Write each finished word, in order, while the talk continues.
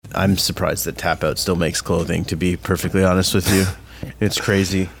I'm surprised that Tap Out still makes clothing, to be perfectly honest with you. It's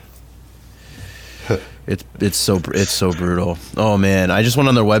crazy. It's so brutal. Oh man, I just went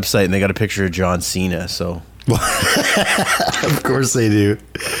on their website and they got a picture of John Cena, so of course they do.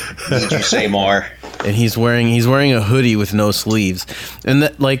 Need you say more? And he's wearing a hoodie with no sleeves. And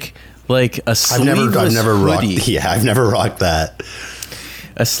that like a sleeveless hoodie. I've never rocked that.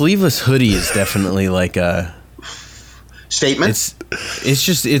 A sleeveless hoodie is definitely like a statement.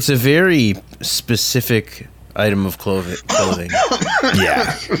 It's a very specific item of clothing.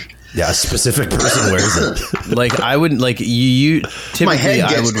 Yeah, a specific person wears it. Like I would like you typically my head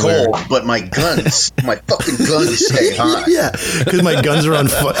gets I would cold, wear, but my fucking guns stay hot. Yeah, because my guns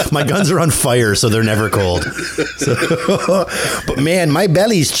are on fire, so they're never cold. So, but man, my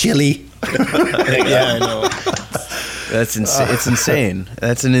belly's chilly. Yeah, I know. That's insane. It's insane.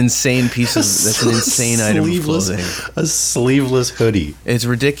 That's an insane item of clothing. A sleeveless hoodie. It's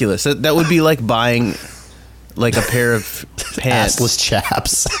ridiculous. That would be like buying like a pair of pants. Assless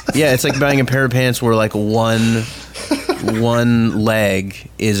chaps. Yeah, it's like buying a pair of pants where like one leg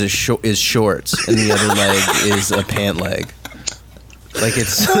is shorts and the other leg is a pant leg. Like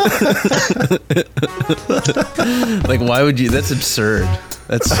it's like why would you? That's absurd.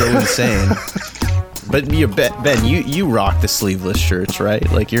 That's so insane. But Ben, you rock the sleeveless shirts,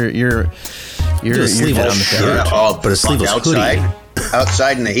 right? Like you're down with that. But a sleeveless hoodie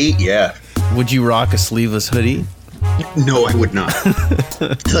outside in the heat, yeah. Would you rock a sleeveless hoodie? No, I would not.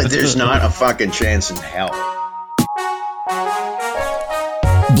 Like, there's not a fucking chance in hell.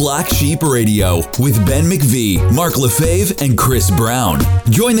 Black Sheep Radio with Ben McVee, Mark Lefebvre, and Chris Brown.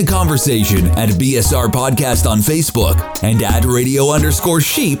 Join the conversation at BSR Podcast on Facebook and at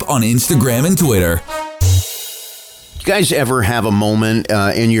radio_sheep on Instagram and Twitter. You guys ever have a moment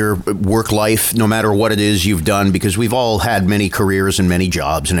in your work life, no matter what it is you've done, because we've all had many careers and many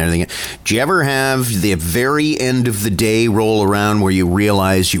jobs and everything. Do you ever have the very end of the day roll around where you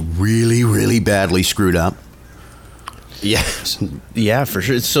realize you really, really badly screwed up? Yeah, for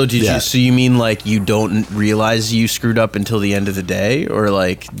sure. So you mean like you don't realize you screwed up until the end of the day, or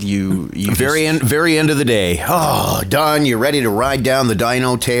like you very end of the day? Oh, done. You're ready to ride down the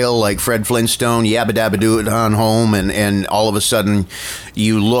dino tail like Fred Flintstone, yabba dabba do it on home, and all of a sudden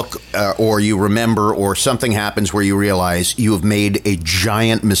you look or you remember or something happens where you realize you have made a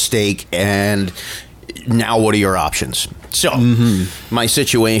giant mistake, and now what are your options? So my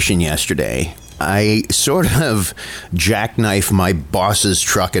situation yesterday, I sort of jackknifed my boss's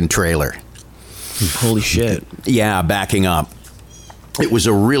truck and trailer. Holy shit. Yeah, backing up. It was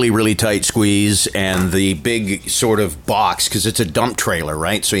a really, really tight squeeze, and the big sort of box, because it's a dump trailer,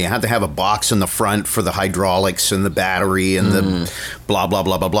 right? So you have to have a box in the front for the hydraulics and the battery and the blah, blah,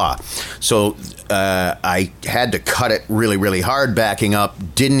 blah, blah, blah. So I had to cut it really, really hard backing up.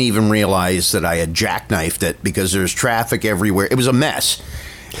 Didn't even realize that I had jackknifed it because there's traffic everywhere. It was a mess.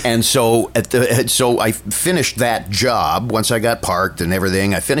 And so I finished that job once I got parked and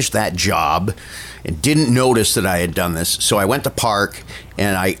everything. I finished that job and didn't notice that I had done this. So I went to park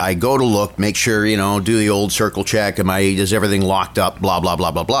and I go to look, make sure, do the old circle check. Is everything locked up? Blah, blah,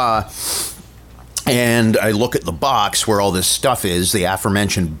 blah, blah, blah. And I look at the box where all this stuff is, the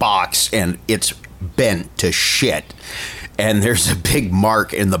aforementioned box, and it's bent to shit. And there's a big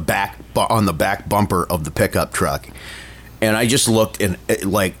mark in the back on the back bumper of the pickup truck. And I just looked and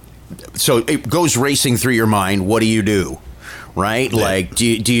so it goes racing through your mind. What do you do? Right? Like, do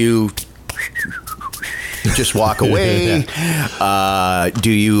you just walk away? Do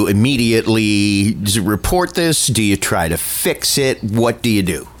you immediately report this? Do you try to fix it? What do you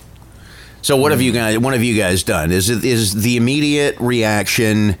do? So what have you guys done? Is the immediate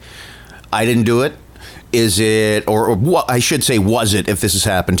reaction, I didn't do it? Is it, or what I should say, was it, if this has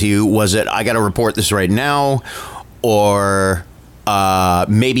happened to you, was it, I got to report this right now? Or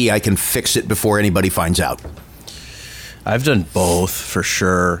maybe I can fix it before anybody finds out? I've done both for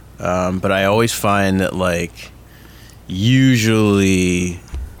sure, but I always find that like usually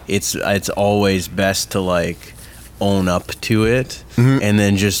it's always best to like own up to it and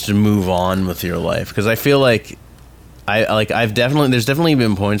then just to move on with your life, because I feel like there's definitely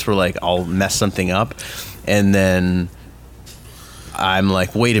been points where like I'll mess something up and then I'm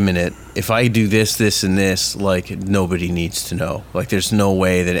like, wait a minute, if I do this, and this, like, nobody needs to know. Like, there's no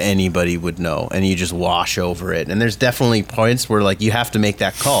way that anybody would know, and you just wash over it. And there's definitely points where, like, you have to make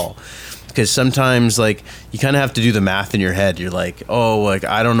that call. Because sometimes, like, you kind of have to do the math in your head. You're like, oh, like,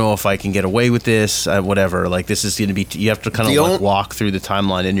 I don't know if I can get away with this, whatever. Like, this is going to be... You have to kind of, like, walk through the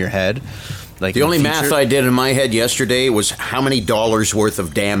timeline in your head. Like, the only math I did in my head yesterday was how many dollars worth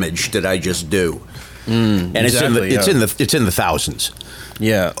of damage did I just do? and exactly, it's in the thousands.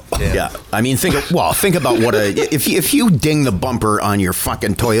 Yeah. Yeah, I mean, think about what if you ding the bumper on your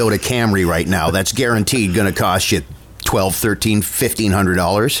fucking Toyota Camry right now, that's guaranteed going to cost you $1,200, $1,300,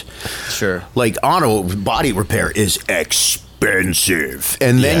 $1,500. Sure. Like auto body repair is expensive,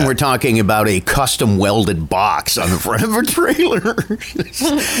 and then we're talking about a custom welded box on the front of a trailer.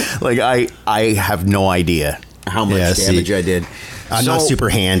 Like I have no idea how much damage I did. I'm not super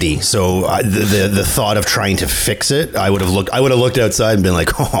handy, so the thought of trying to fix it, I would have looked outside and been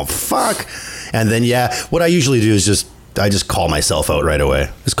like, oh fuck, and then what I usually do is I just call myself out right away.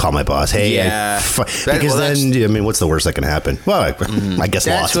 Just call my boss. Hey, because then I mean, what's the worst that can happen? Well, I guess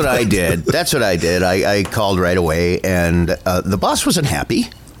that's what I did. That's what I did. I called right away, and the boss wasn't happy.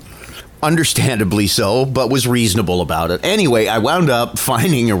 Understandably so, but was reasonable about it. Anyway, I wound up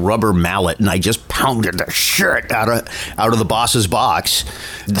finding a rubber mallet, and I just pounded the shit out of the boss's box.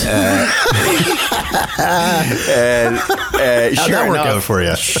 How'd that work out for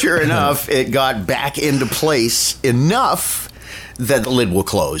you? Sure enough, it got back into place enough that the lid will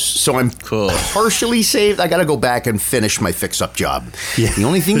close. So I'm partially saved. I got to go back and finish my fix-up job. Yeah. The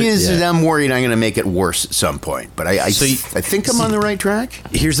only thing is that I'm worried I'm going to make it worse at some point. But I think I'm on the right track.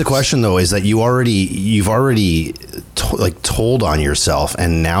 Here's the question, though, is that you've already told on yourself,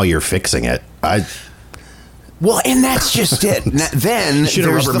 and now you're fixing it. Well, and that's just it. Then should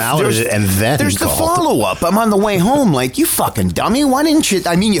have rubber malleted it, and then there's the follow-up. I'm on the way home, like, you fucking dummy. Why didn't you?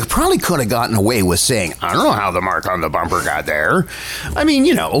 I mean, you probably could have gotten away with saying, I don't know how the mark on the bumper got there. I mean,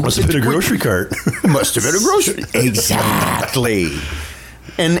 must have been a grocery cart. Must have been a grocery. Exactly.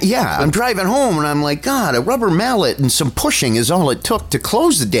 And I'm driving home, and I'm like, God, a rubber mallet and some pushing is all it took to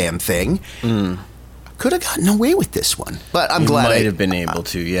close the damn thing. Could have gotten away with this one, but I'm glad I might have been able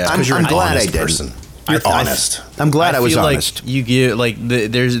to. Yeah, because you're an glad honest I did. Person. You're honest. I'm glad I was honest. Like you get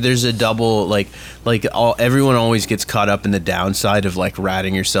there's a double everyone always gets caught up in the downside of like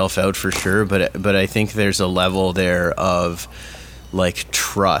ratting yourself out for sure, but I think there's a level there of like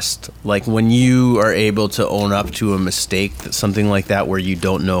trust. Like when you are able to own up to a mistake, something like that, where you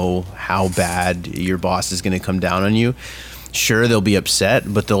don't know how bad your boss is going to come down on you. Sure, they'll be upset,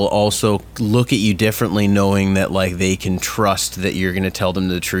 but they'll also look at you differently, knowing that like they can trust that you're going to tell them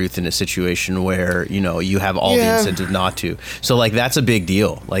the truth in a situation where you have all the incentive not to. So like that's a big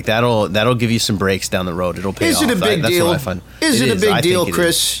deal. Like that'll give you some breaks down the road. It'll pay off. Is it a big deal? Is it a big deal,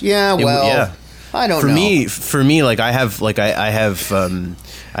 Chris? Yeah. Well, I don't know. For me, like I have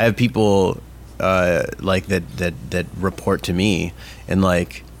people like that report to me, and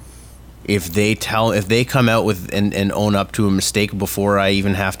like. If they come out with and own up to a mistake before I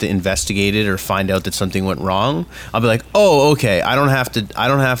even have to investigate it or find out that something went wrong, I'll be like, oh, okay, I don't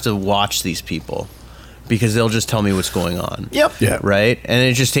have to watch these people because they'll just tell me what's going on. Yep. Yeah. Right. And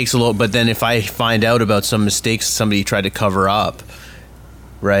it just takes a little. But then if I find out about some mistakes somebody tried to cover up,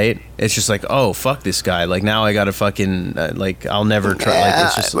 right? It's just like, oh, fuck this guy. Like now I gotta fucking I'll never try. Like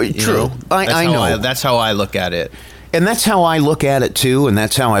it's just true. I know. That's how I look at it. And that's how I look at it, too, and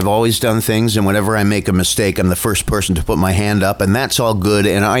that's how I've always done things, and whenever I make a mistake, I'm the first person to put my hand up, and that's all good,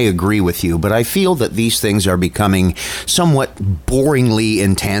 and I agree with you, but I feel that these things are becoming somewhat boringly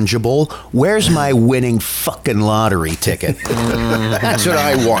intangible. Where's my winning fucking lottery ticket? That's what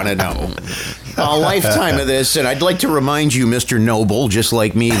I want to know. A lifetime of this, and I'd like to remind you, Mr. Noble, just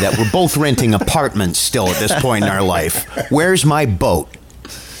like me, that we're both renting apartments still at this point in our life. Where's my boat?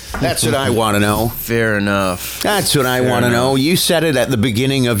 That's what I want to know. Fair enough. That's what I want to know. You said it at the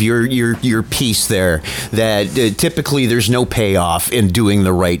beginning of your piece there, that typically there's no payoff in doing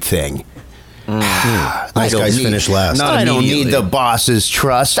the right thing. Nice guys finish last. I don't need the boss's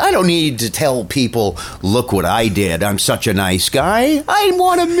trust. I don't need to tell people, look what I did. I'm such a nice guy. I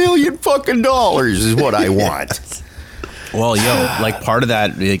want $1 million fucking dollars is what I want. Well, like part of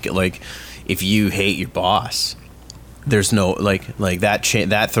that, like if you hate your boss, there's no like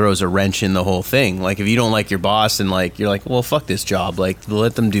that throws a wrench in the whole thing. Like if you don't like your boss and like you're like, well, fuck this job, like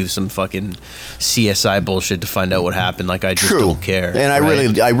let them do some fucking CSI bullshit to find out what happened. Like I just don't care. And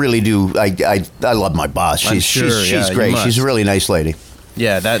right? I really do. I love my boss. She's great. She's a really nice lady.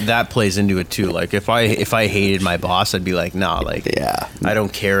 Yeah, that plays into it too. Like if I hated my boss, I'd be like, nah, like I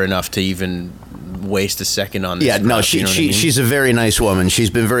don't care enough to even waste a second on this. Yeah, no, she's a very nice woman. She's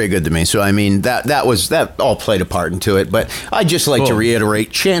been very good to me. So I mean that all played a part into it. But I'd just like to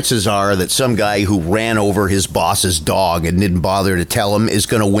reiterate, chances are that some guy who ran over his boss's dog and didn't bother to tell him is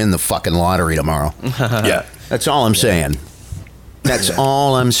going to win the fucking lottery tomorrow. Yeah, that's all I'm saying. That's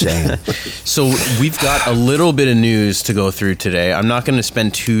all I'm saying. So we've got a little bit of news to go through today. I'm not going to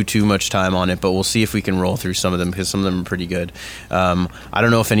spend too much time on it, but we'll see if we can roll through some of them because some of them are pretty good. I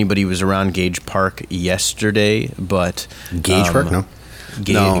don't know if anybody was around Gage Park yesterday, but Gage Park, no.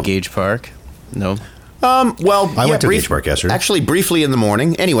 No. Gage Park, no. Well, I went to Gage Park yesterday. Actually, briefly in the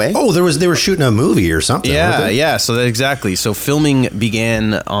morning. Anyway. Oh, they were shooting a movie or something. weren't they? Yeah. So exactly. So filming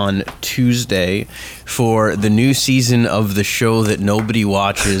began on Tuesday for the new season of the show that nobody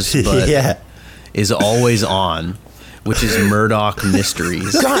watches, but Yeah. is always on, which is Murdoch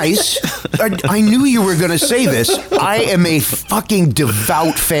Mysteries. Guys, I knew you were going to say this. I am a fucking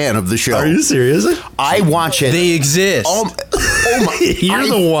devout fan of the show. Are you serious? I watch it. They exist. Oh my! You're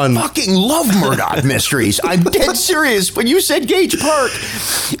the one. Fucking love Murdoch Mysteries. I'm dead serious. When you said Gage Park,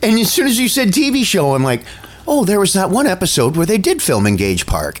 and as soon as you said TV show, I'm like, oh, there was that one episode where they did film in Gage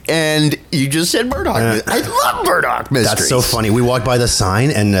Park, and you just said Murdoch. I love Murdoch Mysteries. That's so funny. We walked by the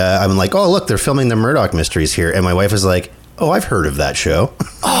sign, and I'm like, oh, look, they're filming the Murdoch Mysteries here. And my wife was like, oh, I've heard of that show.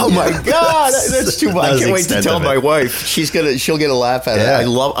 Oh my God, that's too much. I can't wait to tell my wife. She'll get a laugh at it. I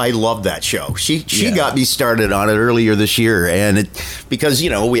love that show. She got me started on it earlier this year, and because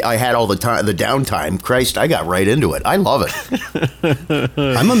I had all the downtime. Christ, I got right into it. I love it.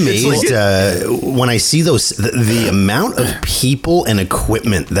 I'm amazed when I see the amount of people and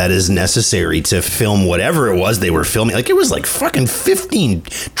equipment that is necessary to film whatever it was they were filming. Like, it was like fucking 15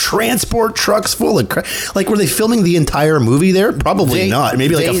 transport trucks full of like, were they filming the entire movie there? Probably not.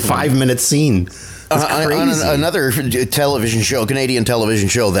 Maybe like a 5-minute scene. On another television show, Canadian television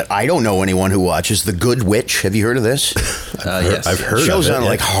show that I don't know anyone who watches, The Good Witch. Have you heard of this? Yes. I've heard Shows of it. on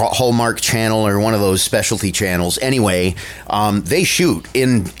like Hallmark Channel or one of those specialty channels. Anyway, they shoot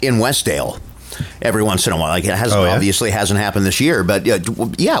in Westdale every once in a while. Like, it hasn't obviously hasn't happened this year, but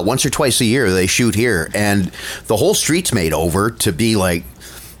once or twice a year they shoot here, and the whole street's made over to be like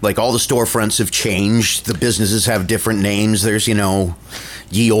all the storefronts have changed. The businesses have different names. There's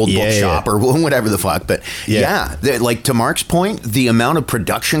Ye Old Bookshop or whatever the fuck. But like, to Mark's point, the amount of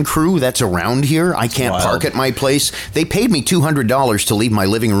production crew that's around here, I can't park at my place. They paid me $200 to leave my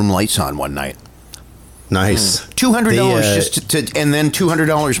living room lights on one night. Nice. $200 just to, and then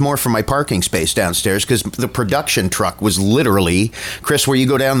 $200 more for my parking space downstairs, because the production truck was literally, Chris, where you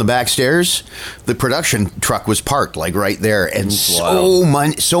go down the back stairs, the production truck was parked like right there, and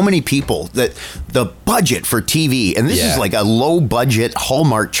so many people that the budget for TV, and this is like a low budget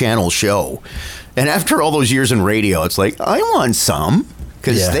Hallmark Channel show, and after all those years in radio, it's like, I want some,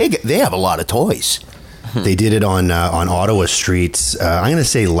 because they have a lot of toys. They did it on Ottawa streets, I'm going to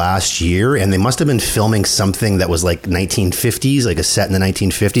say last year, and they must have been filming something that was like 1950s, like a set in the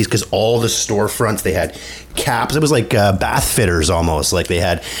 1950s, because all the storefronts, they had caps. It was like bath fitters almost. Like, they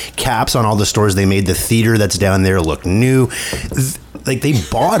had caps on all the stores. They made the theater that's down there look new. Like, they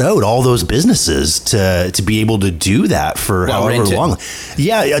bought out all those businesses to be able to do that for however long.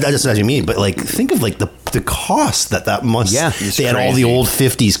 Yeah, that's what I mean. But like, think of like the cost that must. Yeah, they had all the old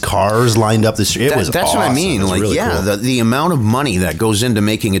 50s cars lined up the street. That's awesome. What I mean. Like, really cool. the amount of money that goes into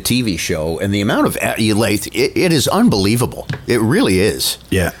making a TV show, and the amount of it is unbelievable. It really is.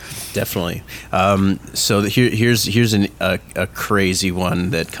 Yeah. Definitely. So here's a crazy one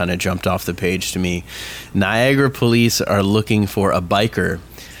that kind of jumped off the page to me. Niagara police are looking for a biker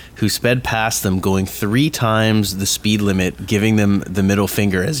who sped past them, going 3 times the speed limit, giving them the middle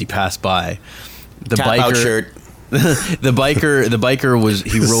finger as he passed by. The Tap out shirt. The biker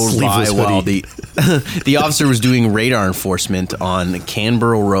rode by while the officer was doing radar enforcement on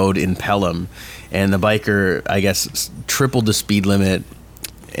Canberra Road in Pelham, and the biker, I guess, tripled the speed limit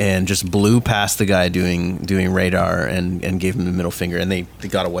and just blew past the guy doing radar and gave him the middle finger, and they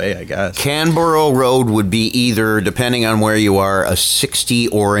got away, I guess. Canberra Road would be either, depending on where you are, a 60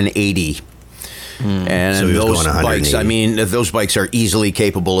 or an 80. And so those bikes, I mean, those bikes are easily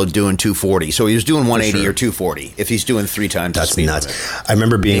capable of doing 240. So he was doing 180 or 240 if he's doing 3 times the speed limit. I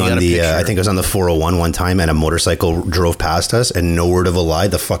remember being on I think it was on the 401 one time, and a motorcycle drove past us, and no word of a lie,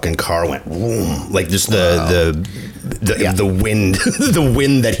 the fucking car went boom, like just the wind, the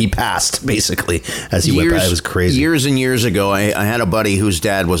wind that he passed basically as he went by. It was crazy. Years and years ago, I had a buddy whose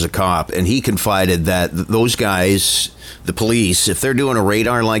dad was a cop, and he confided that those guys, the police, if they're doing a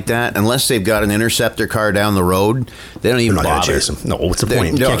radar like that, unless they've got an interceptor car down the road, they don't even bother. Chase them. No, what's the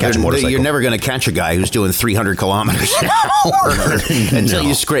point? You can't catch a motorcycle. You're never going to catch a guy who's doing 300 kilometers an hour until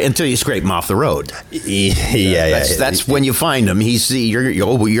you scrape him off the road. That's when you find him.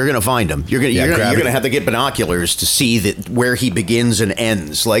 You're going to find him. You're going to have to get binoculars to see that where he begins and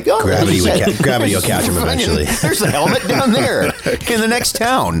ends. Like, gravity will catch him eventually. There's the helmet down there in the next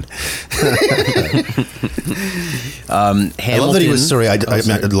town. Hamilton. I love that he was. Sorry,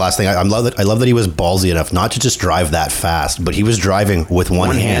 last thing. I love that he was ballsy enough not to just drive that fast, but he was driving with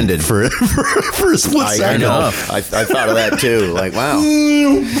one-handed for a split second. I know. I thought of that too. Like, wow,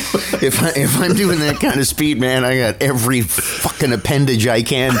 if I'm doing that kind of speed, man, I got every fucking appendage I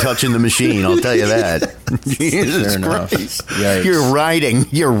can touching the machine. I'll tell you that. Jesus Christ,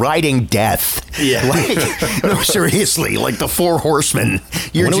 you're riding death. Yeah, like, no, seriously, like the Four Horsemen.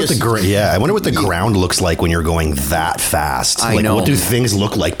 I wonder what the ground looks like when you're going that fast. I know. What do things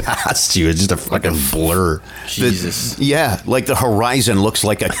look like past you? It's just a fucking blur. Jesus. Like the horizon looks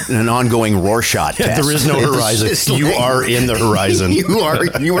like an ongoing Rorschach test. There is no horizon. You are in the horizon. You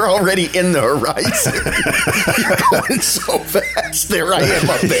are already in the horizon. You're going so fast. There I am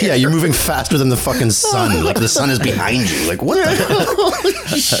up there. Yeah, you're moving faster than the fucking sun. Like the sun is behind you. Like what the hell? Holy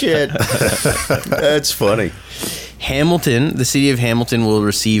shit. That's funny. Hamilton, the city of Hamilton will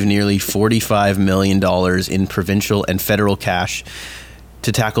receive nearly $45 million in provincial and federal cash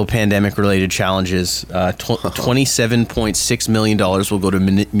to tackle pandemic-related challenges. $27.6 million will go to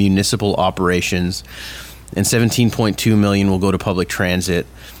municipal operations, and $17.2 million will go to public transit.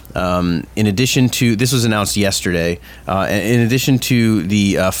 In addition to, this was announced yesterday, in addition to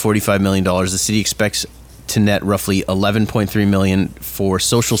the $45 million, the city expects to net roughly $11.3 million for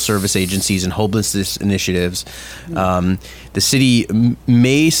social service agencies and homelessness initiatives. The city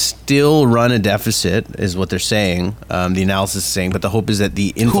may still run a deficit, is what they're saying. The analysis is saying, but the hope is that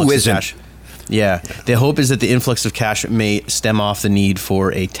the influx of cash. Yeah, the hope is that the influx of cash may stem off the need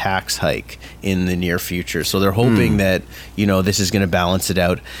for a tax hike in the near future. So they're hoping that this is going to balance it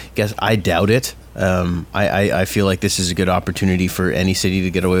out. I doubt it. I feel like this is a good opportunity for any city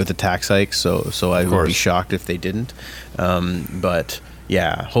to get away with a tax hike. So I would be shocked if they didn't. But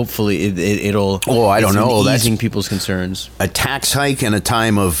yeah, hopefully it'll. Oh, I don't know. Easing people's concerns. A tax hike in a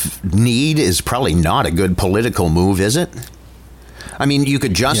time of need is probably not a good political move, is it? I mean, you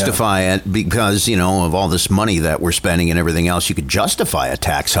could justify it because, of all this money that we're spending and everything else. You could justify a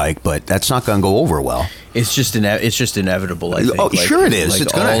tax hike, but that's not going to go over well. It's just inevitable, I think. Oh, sure it is.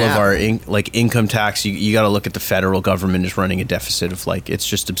 It's going to happen. All of our income tax, you got to look at the federal government is running a deficit of it's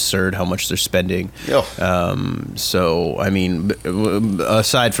just absurd how much they're spending. So, I mean,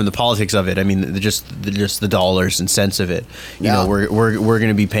 aside from the politics of it, I mean, just the dollars and cents of it. We're going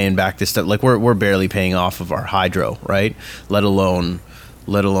to be paying back this stuff. Like we're barely paying off of our hydro, right? Let alone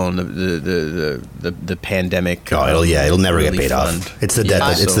the pandemic. It'll never get paid off. It's the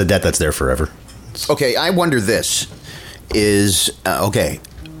debt. It's the debt that's there forever. Okay, I wonder this is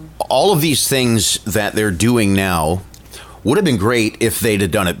all of these things that they're doing now would have been great if they'd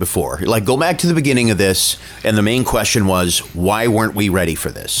have done it before. Like, go back to the beginning of this, and the main question was, why weren't we ready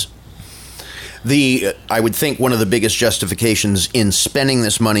for this? I would think one of the biggest justifications in spending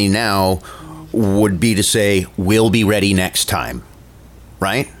this money now would be to say, we'll be ready next time,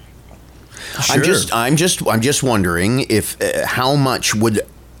 right? Sure. I'm just wondering if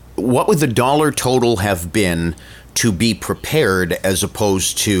what would the dollar total have been to be prepared as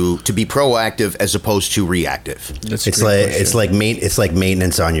opposed to be proactive as opposed to reactive? It's like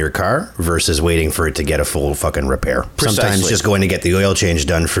maintenance on your car versus waiting for it to get a full fucking repair. Precisely. Sometimes just going to get the oil change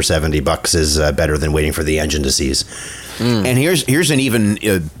done for $70 is better than waiting for the engine to seize. And here's an even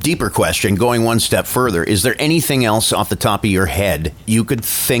deeper question, going one step further. Is there anything else off the top of your head you could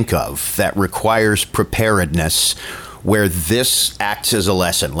think of that requires preparedness where this acts as a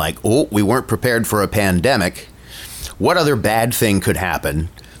lesson? Like, we weren't prepared for a pandemic. What other bad thing could happen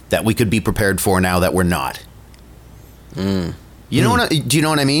that we could be prepared for now that we're not? Do you know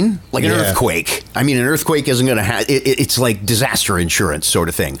what I mean? Like an earthquake. I mean, an earthquake isn't going to have. It's like disaster insurance sort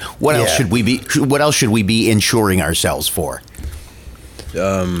of thing. What else should we be? What else should we be insuring ourselves for?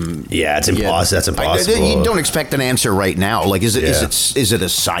 It's impossible. That's impossible. You don't expect an answer right now. Like, is it a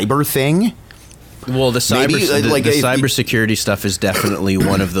cyber thing? Well, the cybersecurity stuff is definitely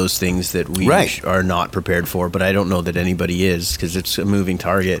one of those things that we are not prepared for, but I don't know that anybody is because it's a moving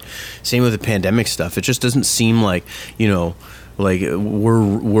target. Same with the pandemic stuff. It just doesn't seem like, like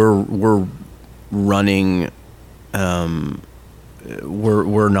we're running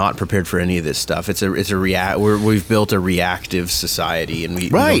we're not prepared for any of this stuff. We've built a reactive society, and we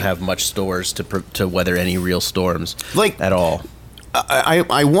don't have much stores to weather any real storms at all.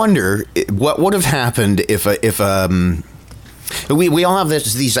 I wonder what would have happened if we all have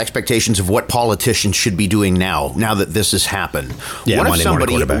these expectations of what politicians should be doing now that this has happened. Yeah, what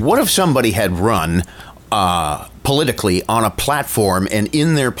if somebody had run politically on a platform, and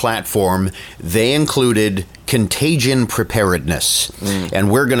in their platform they included contagion preparedness, and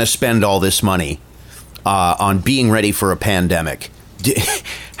we're going to spend all this money on being ready for a pandemic?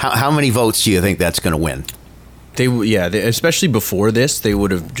 How many votes do you think that's going to win? Especially before this, they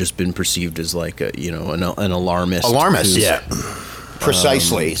would have just been perceived as like an alarmist. Yeah.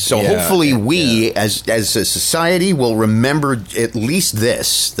 Precisely. So yeah, hopefully we, as a society, will remember at least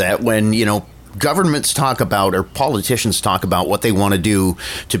this, that when, governments talk about or politicians talk about what they want to do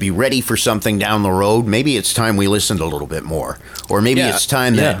to be ready for something down the road, maybe it's time we listened a little bit more. Or maybe it's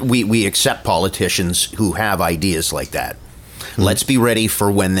time that we accept politicians who have ideas like that. Mm-hmm. Let's be ready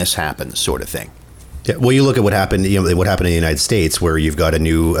for when this happens, sort of thing. Yeah, well, you look at what happened. What happened in the United States, where you've got a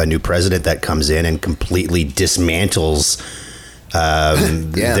new president that comes in and completely dismantles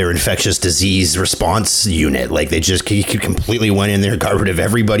their infectious disease response unit. Like they just completely went in there, got rid of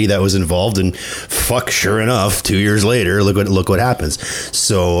everybody that was involved, and sure enough, 2 years later, look what happens.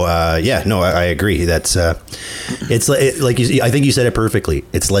 So I agree. That's it's like I think you said it perfectly.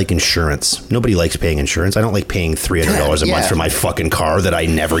 It's like insurance. Nobody likes paying insurance. I don't like paying $300 a month for my fucking car that I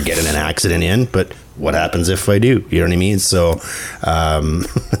never get in an accident in, but what happens if I do? You know what I mean? So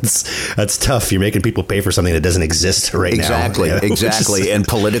that's tough. You're making people pay for something that doesn't exist right now. Exactly. And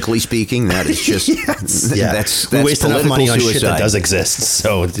politically speaking, that is just that's we waste enough money on suicide. shit that does exist.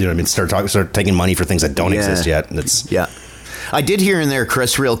 So start taking money for things that don't exist yet. I did hear in there,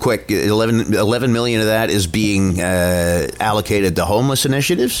 Chris, real quick, 11 million of that is being allocated to homeless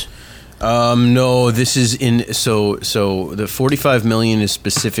initiatives. No, this is so the 45 million is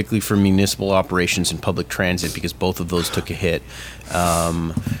specifically for municipal operations and public transit because both of those took a hit.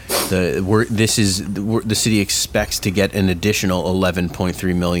 The city expects to get an additional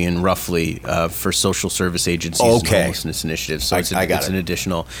 11.3 million roughly for social service agencies and homelessness initiatives. So it's an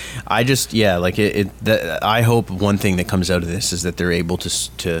additional. I just I hope one thing that comes out of this is that they're able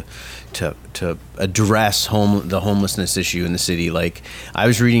to address the homelessness issue in the city. Like I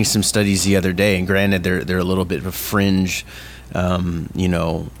was reading some studies the other day, and granted they're a little bit of a fringe,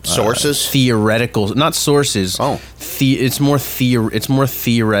 sources, theoretical, not sources. It's more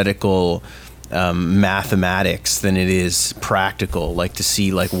theoretical mathematics than it is practical. Like to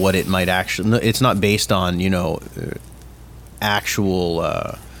see like what it might actually. It's not based on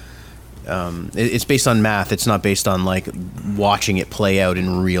actual. It's based on math. It's not based on like watching it play out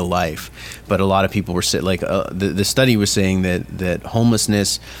in real life. But a lot of people were the study was saying that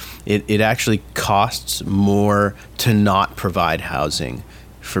homelessness, it actually costs more to not provide housing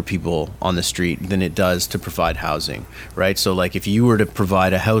for people on the street than it does to provide housing, right? So like if you were to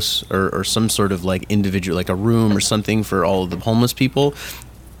provide a house or some sort of like individual, like a room or something for all of the homeless people,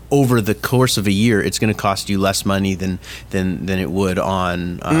 over the course of a year, it's going to cost you less money than it would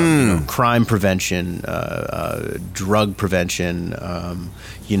on crime prevention, drug prevention,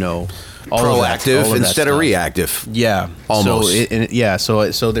 proactive instead of reactive. Yeah, almost.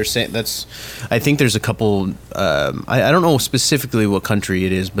 So they're saying that's. I think there's a couple. I don't know specifically what country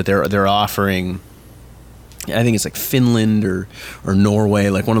it is, but they're offering. I think it's like Finland or Norway,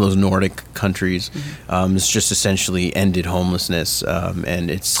 like one of those Nordic countries. It's just essentially ended homelessness,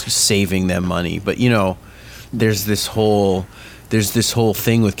 and it's saving them money. But there's this whole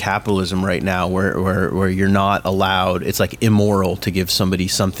thing with capitalism right now where you're not allowed. It's like immoral to give somebody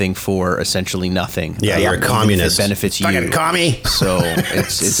something for essentially nothing. Yeah, you're a communist. It benefits you. Fucking commie. So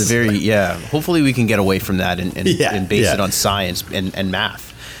it's a very hopefully we can get away from that and base it on science and math.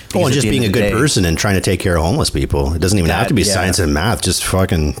 And just being a good person and trying to take care of homeless people. It doesn't even have to be science and math. Just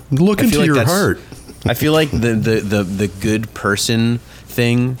fucking look into your heart. I feel like the good person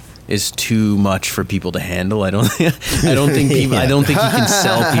thing is too much for people to handle. I don't think you can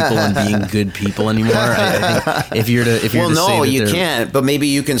sell people on being good people anymore. I think if you're to say you can't. But maybe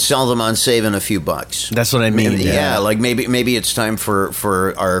you can sell them on saving a few bucks. That's what I mean. Yeah, like maybe it's time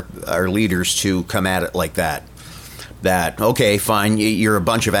for our leaders to come at it like that. That okay, fine, you're a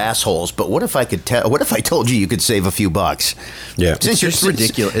bunch of assholes, but what if I told you could save a few bucks? Yeah, it's just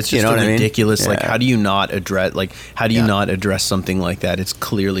ridiculous. It's just ridiculous. Like, how do you not address? Like, how do you not address something like that? It's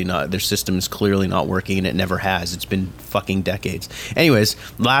clearly not. Their system is clearly not working, and it never has. It's been fucking decades. Anyways,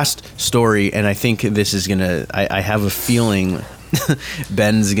 last story, and I think this is gonna. I have a feeling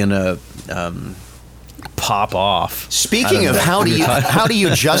Ben's gonna. Pop off. Speaking of how do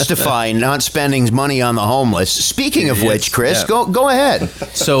you justify not spending money on the homeless? Speaking of which, Chris, go ahead.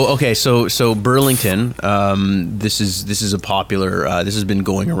 So Burlington. This is a popular. This has been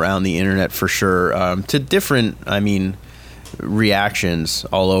going around the internet for sure. To different, reactions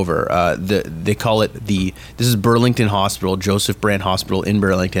all over. They call it this is Burlington Hospital, Joseph Brand Hospital in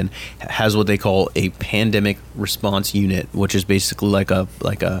Burlington, has what they call a pandemic response unit, which is basically like a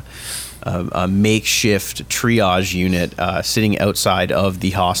makeshift triage unit sitting outside of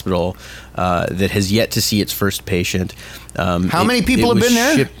the hospital that has yet to see its first patient. How many people have been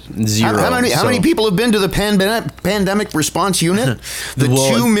there? Zero. How many people have been to the pandemic response unit? The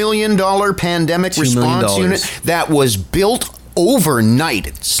 $2 million pandemic response unit that was built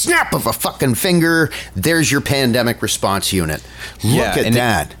overnight. Snap of a fucking finger, there's your pandemic response unit. Look at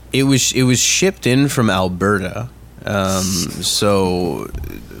that. It was shipped in from Alberta,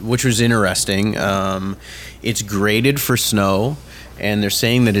 which was interesting. It's graded for snow, and they're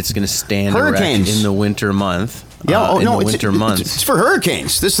saying that it's going to stand erect in the winter month. Yeah, winter months. It's for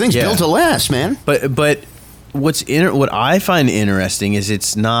hurricanes. This thing's built to last, man. But what I find interesting is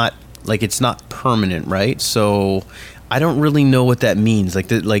it's not permanent, right? So I don't really know what that means. Like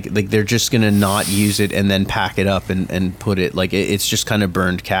they're just gonna not use it and then pack it up and put it it's just kind of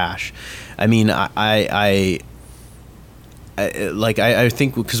burned cash. I mean, I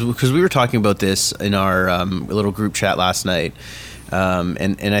think because we were talking about this in our little group chat last night.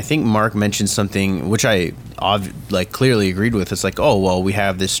 And I think Mark mentioned something which I clearly agreed with. It's like, oh well, we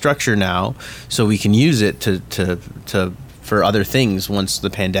have this structure now, so we can use it to for other things once the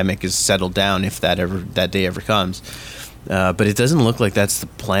pandemic is settled down, if that day ever comes. But it doesn't look like that's the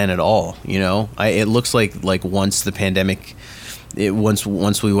plan at all. You know, it looks like once the pandemic, once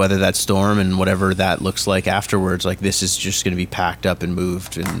we weather that storm and whatever that looks like afterwards, like this is just going to be packed up and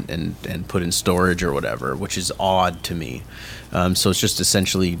moved and put in storage or whatever, which is odd to me. So it's just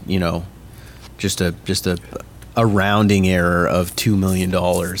essentially, you know, just a rounding error of $2 million.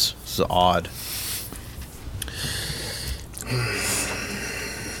 It's odd.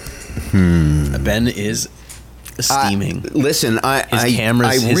 Ben is steaming. Listen,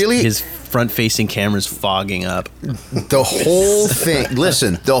 his front-facing camera's fogging up. The whole thing.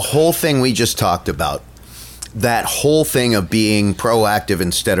 Listen, the whole thing we just talked about, that whole thing of being proactive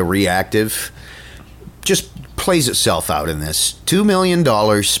instead of reactive, just plays itself out in this. $2 million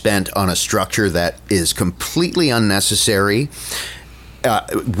spent on a structure that is completely unnecessary.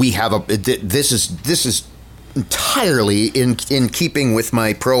 This is entirely in keeping with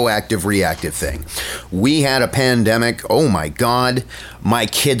my proactive reactive thing. We had a pandemic. Oh my God, my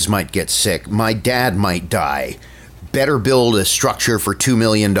kids might get sick. My dad might die. Better build a structure for $2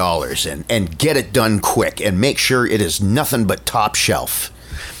 million and get it done quick and make sure it is nothing but top shelf.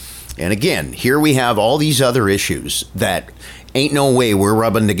 And again, here we have all these other issues that ain't no way we're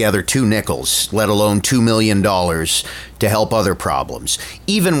rubbing together 2 nickels, let alone $2 million to help other problems.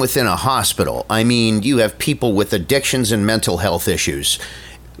 Even within a hospital, I mean, you have people with addictions and mental health issues.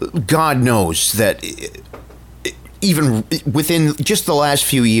 God knows that even within just the last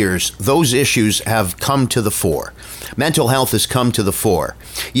few years, those issues have come to the fore. Mental health has come to the fore.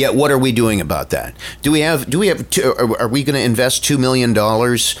 Yet, what are we doing about that? Are we going to invest $2 million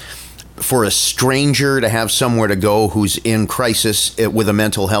for a stranger to have somewhere to go who's in crisis with a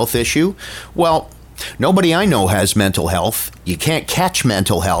mental health issue? Well, nobody I know has mental health. You can't catch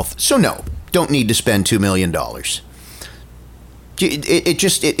mental health. So no, don't need to spend $2 million.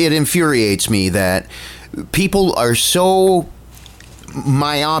 It infuriates me that people are so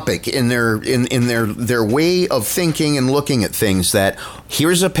myopic in their way of thinking and looking at things that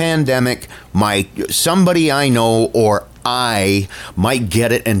here's a pandemic, somebody I know or I might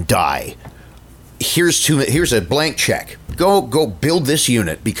get it and die. Here's a blank check. Go build this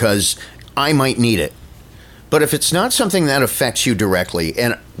unit because I might need it. But if it's not something that affects you directly,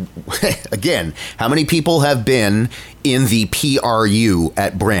 and again, how many people have been in the PRU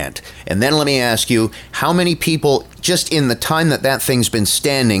at Brant? And then let me ask you, how many people, just in the time that thing's been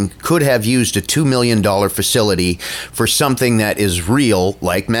standing, could have used a $2 million facility for something that is real,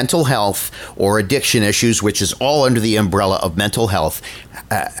 like mental health or addiction issues, which is all under the umbrella of mental health?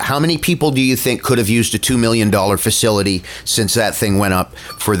 How many people do you think could have used a $2 million facility since that thing went up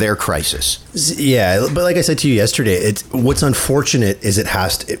for their crisis? Yeah, but like I said to you yesterday, what's unfortunate is it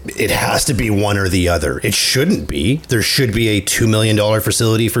has to be one or the other. It shouldn't be. There should be a $2 million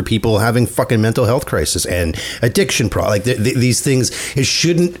facility for people having fucking mental health crisis and addiction these things. It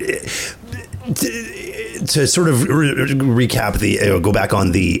shouldn't. To sort of recap go back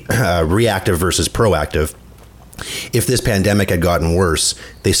on the reactive versus proactive. If this pandemic had gotten worse,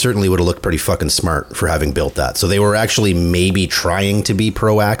 they certainly would have looked pretty fucking smart for having built that. So they were actually maybe trying to be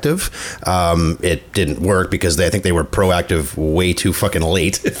proactive. It didn't work because I think they were proactive way too fucking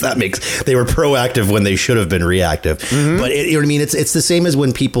late. They were proactive when they should have been reactive. Mm-hmm. But you know what I mean? It's the same as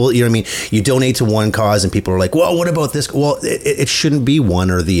when people, you know what I mean? You donate to one cause and people are like, well, what about this? Well, it shouldn't be one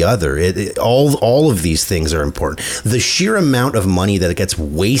or the other. All of these things are important. The sheer amount of money that gets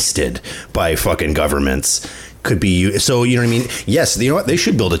wasted by fucking governments could be used. So, you know what I mean? Yes, you know what? They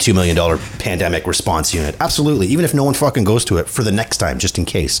should build a $2 million pandemic response unit. Absolutely. Even if no one fucking goes to it for the next time, just in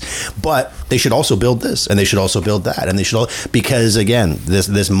case. But they should also build this, and they should also build that. And they should because, again,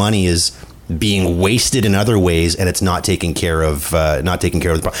 this money is being wasted in other ways, and it's not taking care of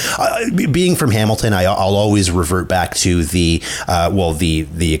the problem. Being from Hamilton, I'll always revert back to the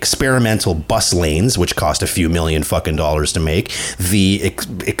experimental bus lanes, which cost a few million fucking dollars to make, the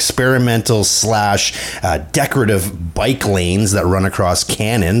experimental / decorative bike lanes that run across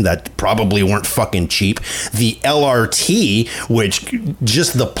Cannon that probably weren't fucking cheap, the LRT, which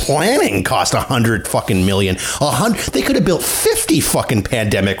just the planning cost $100 fucking million. They could have built 50 fucking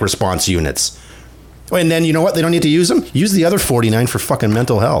pandemic response units. And then, you know what? They don't need to use them. Use the other 49 for fucking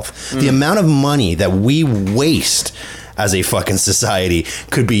mental health. The amount of money that we waste as a fucking society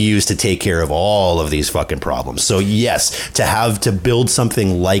could be used to take care of all of these fucking problems. So yes, to build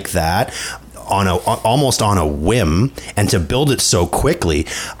something like that almost on a whim, and to build it so quickly,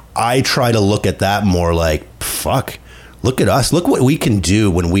 I try to look at that more like, fuck. Look at us. Look what we can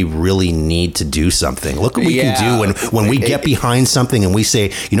do when we really need to do something. Look what we can do when we get behind something and we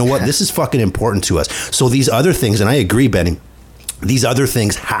say, you know what, this is fucking important to us. So these other things, and I agree, Benny, these other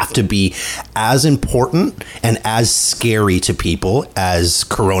things have to be as important and as scary to people as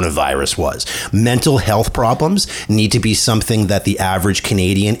coronavirus was. Mental health problems need to be something that the average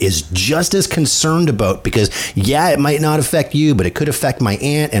Canadian is just as concerned about, because it might not affect you, but it could affect my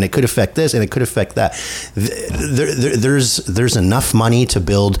aunt, and it could affect this, and it could affect that. There's enough money to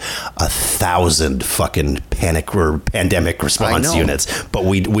build 1,000 fucking pandemic response units, but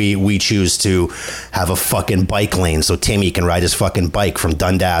we choose to have a fucking bike lane so Timmy can ride his fucking bike from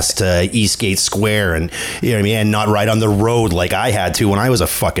Dundas to Eastgate Square, and you know what I mean, and not ride on the road like I had to when I was a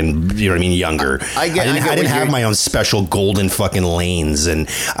fucking, you know what I mean, younger. I didn't have my own special golden fucking lanes, and you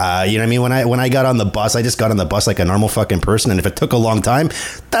know what I mean, when I got on the bus, I just got on the bus like a normal fucking person, and if it took a long time,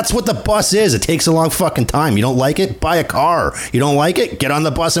 that's what the bus is. It takes a long fucking time. You don't like it, buy a car. You don't like it, get on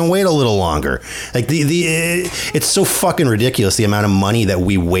the bus and wait a little longer. Like it's so fucking ridiculous, the amount of money that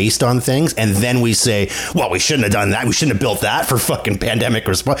we waste on things, and then we say, well, we shouldn't have done that. We shouldn't have built that for fucking pandemic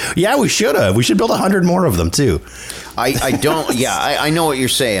response. Yeah, we should have. We should build 100 more of them too. I don't. Yeah, I know what you're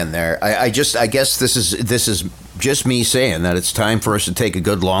saying there. I guess this is just me saying that it's time for us to take a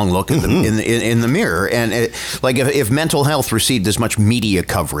good long look at in the mirror. And if mental health received as much media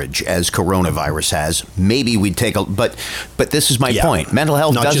coverage as coronavirus has, maybe we'd take a. But this is my point. Mental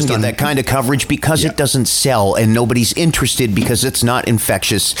health doesn't get that kind of coverage because it doesn't sell, and nobody's interested because it's not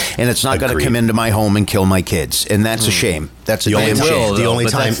infectious, and it's not going to come into my home and kill my kids, and that's a shame. That's a damn shame. The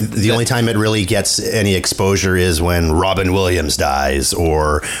only time it really gets any exposure is when Robin Williams dies,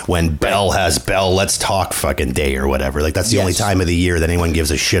 or when Bell has Bell Let's Talk fucking day or whatever. Like, that's the only time of the year that anyone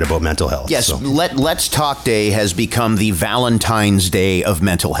gives a shit about mental health. Yes, so. Let's Talk Day has become the Valentine's Day of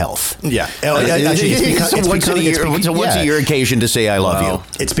mental health. Yeah. It's a once a year occasion to say I love you.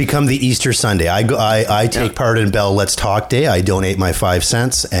 It's become the Easter Sunday. I take part in Bell Let's Talk Day. I donate my 5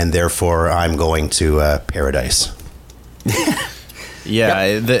 cents, and therefore I'm going to paradise.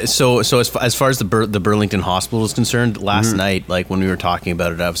 So as far as the Burlington Hospital is concerned, last night, like when we were talking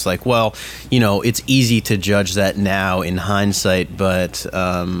about it, I was like, well, you know, it's easy to judge that now in hindsight, but it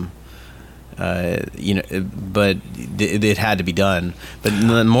had to be done. But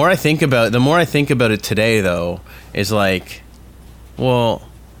the more I think about it today, though, is like, well,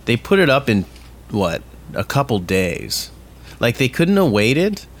 they put it up in what, a couple days. Like, they couldn't have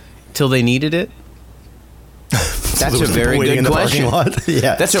waited till they needed it. That's a very good question.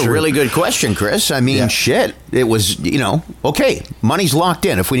 Yeah, that's a really good question, Chris. I mean, shit. It was, okay, money's locked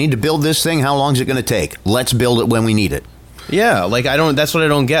in. If we need to build this thing, how long is it going to take? Let's build it when we need it. Yeah, like that's what I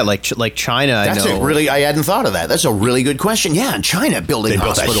don't get. Like China, I hadn't thought of that. That's a really good question. Yeah, in China, building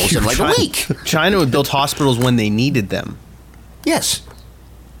hospitals in like a week. China would build hospitals when they needed them. Yes.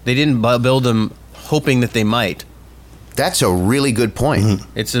 They didn't build them hoping that they might. That's a really good point.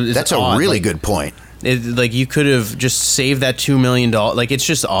 Mm-hmm. That's a really good point. Like, you could have just saved that $2 million. Like, it's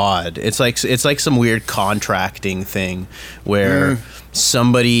just odd. It's like some weird contracting thing where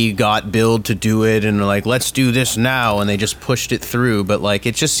somebody got billed to do it, and they're like, let's do this now, and they just pushed it through. But like,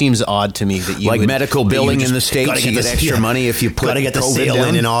 it just seems odd to me that you medical billing in the States, you get extra money if you put gotta get the sale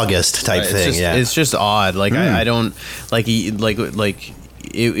in August type thing. It's just odd. Like, I don't like.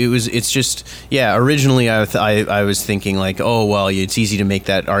 It's just originally I was thinking like, oh well, it's easy to make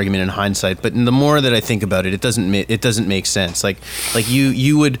that argument in hindsight, but the more that I think about it, it doesn't make sense. Like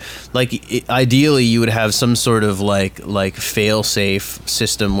you would ideally you would have some sort of like fail safe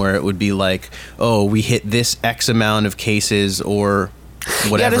system where it would be like, oh, we hit this X amount of cases, or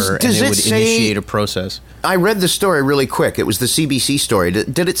whatever, does and it would say- initiate a process. I read the story really quick. It was the CBC story.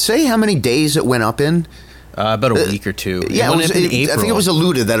 Did it say how many days it went up in? About a week or two. Yeah, It went up in I think it April. was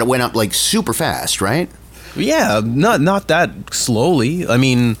alluded that it went up like super fast, right? Yeah, not that slowly. I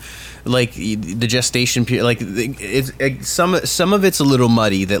mean, like the gestation period, like some of it's a little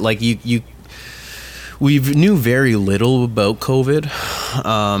muddy. That like we knew very little about COVID,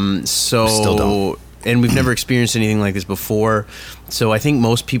 so Still don't. and we've never experienced anything like this before. So I think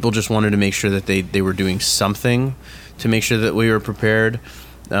most people just wanted to make sure that they were doing something to make sure that we were prepared.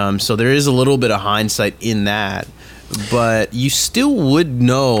 So there is a little bit of hindsight in that, but you still would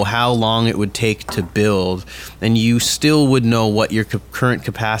know how long it would take to build, and you still would know what your current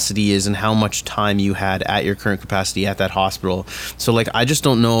capacity is and how much time you had at your current capacity at that hospital. So like, I just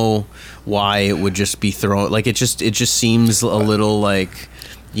don't know why it would just be thrown. Like it just seems a little like,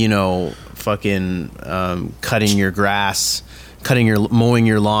 you know, fucking cutting your grass, mowing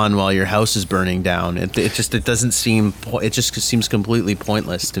your lawn while your house is burning down. It doesn't seem. It just seems completely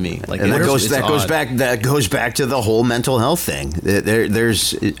pointless to me. Like, And that goes odd. back to the whole mental health thing.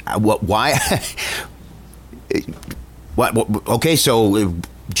 There's why. What? Okay, so.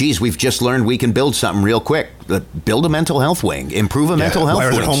 Geez, we've just learned we can build something real quick. Build a mental health wing. Improve a mental health Why are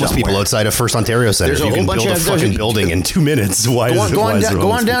wing there homeless people somewhere. outside of First Ontario Centre? There's a You can whole bunch build a of- fucking building in 2 minutes. Why Go is it? on, why is there go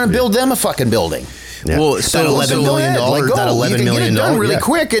on homeless down and people build them a fucking building. here? Yeah. Well, that so- $11 so million Go ahead, dollars. like, That go. $11 You can million get it done dollars. really yeah.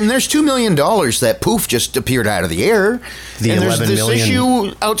 quick, and there's $2 million that poof just appeared out of the air. The and there's 11 this million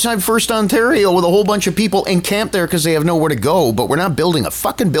issue outside First Ontario with a whole bunch of people encamped there because they have nowhere to go. But we're not building a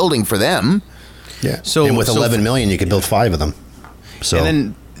fucking building for them. Yeah. So- and with so- 11 million, you could build 5 of them. So And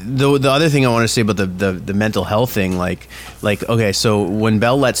then the other thing I want to say about the mental health thing, like okay, so when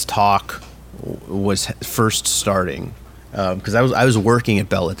Bell Let's Talk was first starting, because I was working at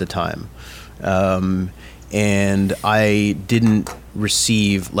Bell at the time, and I didn't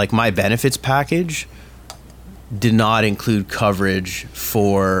receive, like, my benefits package did not include coverage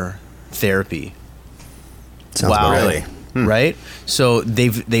for therapy. sounds about Really? right. Right? So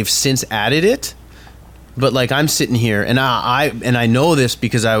they've since added it, but like, I'm sitting here and I know this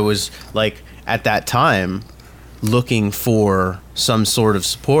because I was like, at that time, looking for some sort of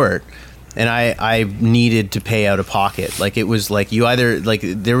support, and I needed to pay out of pocket. Like, it was like, you either like,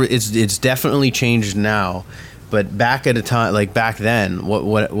 it's definitely changed now, but back at a time, like back then,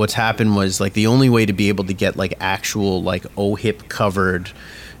 what's happened was, like, the only way to be able to get like actual like OHIP covered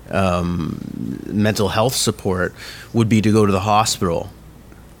mental health support would be to go to the hospital,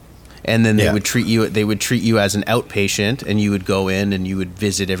 and then they Yeah. would treat you as an outpatient, and you would go in and you would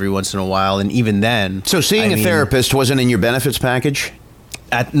visit every once in a while, and even then, So seeing I a mean, therapist wasn't in your benefits package?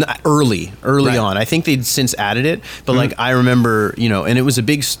 early Right. on. I think they'd since added it, but like, I remember, you know, and it was a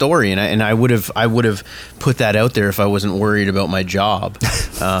big story, and I would have put that out there if I wasn't worried about my job,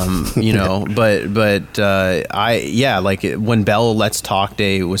 you know. But when Bell Let's Talk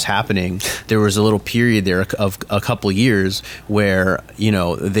Day was happening, there was a little period there of a couple years where, you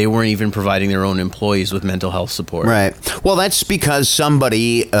know, they weren't even providing their own employees with mental health support. Right. Well, that's because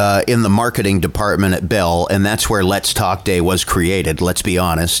somebody in the marketing department at Bell, and that's where Let's Talk Day was created, let's be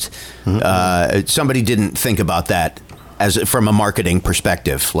honest. Somebody didn't think about that as from a marketing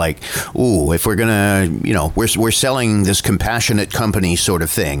perspective. Like, ooh, if we're going to, you know, we're selling this compassionate company sort of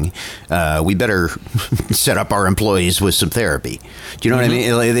thing, we better set up our employees with some therapy. Do you know what I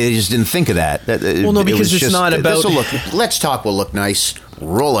mean? Like, they just didn't think of that. Well, no, because it's not about- Let's Talk will look nice.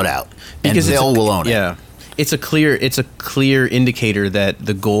 Roll it out. Because and Bell will own it. Yeah. It's a clear indicator that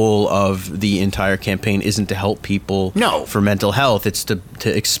the goal of the entire campaign isn't to help people No. for mental health. It's to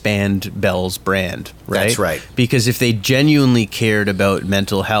expand Bell's brand, right? That's right. Because if they genuinely cared about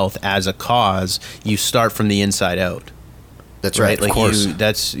mental health as a cause, you start from the inside out. That's right. Like, of course.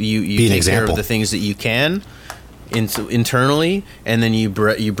 you Be an take care example. of the things that you can internally, and then you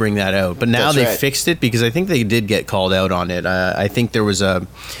bring that out. But now That's they right. fixed it, because I think they did get called out on it. I think there was a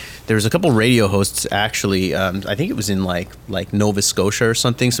couple radio hosts, actually. I think it was in like Nova Scotia or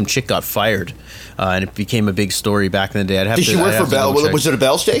something. Some chick got fired, and it became a big story back in the day. I'd have Did to, she work I'd have for to Bell? double check. Was it a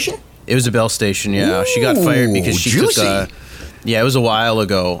Bell station? It was a Bell station, yeah. She got fired because she juicy. took it was a while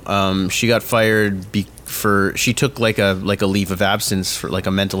ago. She got fired she took like a leave of absence, for like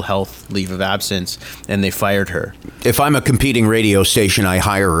a mental health leave of absence, and they fired her. If I'm a competing radio station, I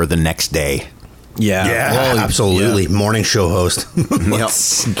hire her the next day. Yeah. Yeah, Well, absolutely. yeah. Morning show host.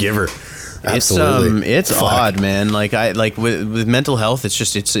 Let's give her. Absolutely. It's Fuck. odd, man. Like, with mental health, it's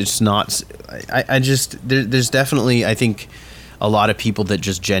just it's not. I just there's definitely, I think, a lot of people that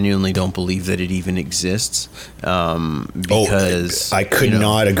just genuinely don't believe that it even exists. Because I could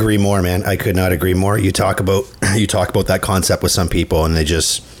not agree more, man. I could not agree more. You talk about that concept with some people, and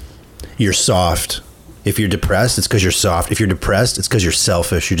you're soft. If you're depressed, it's because you're soft. If you're depressed, it's because you're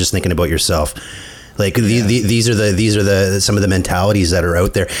selfish. You're just thinking about yourself. Like these are some of the mentalities that are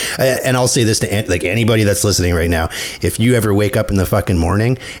out there. And I'll say this to like anybody that's listening right now: if you ever wake up in the fucking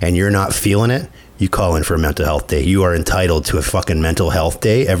morning and you're not feeling it, you call in for a mental health day. You are entitled to a fucking mental health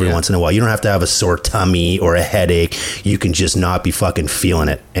day every once in a while. You don't have to have a sore tummy or a headache. You can just not be fucking feeling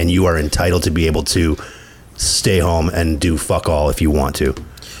it, and you are entitled to be able to stay home and do fuck all if you want to.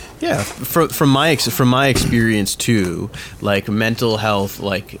 Yeah, from my experience too, like mental health,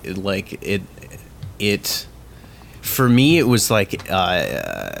 like it for me it was like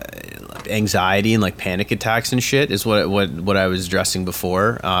anxiety and like panic attacks and shit is what I was addressing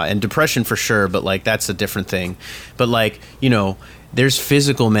before, and depression for sure, but like that's a different thing. But like, there's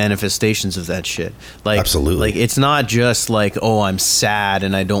physical manifestations of that shit. Like, absolutely. Like, it's not just like, oh, I'm sad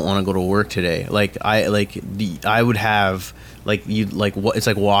and I don't want to go to work today. Like I would have it's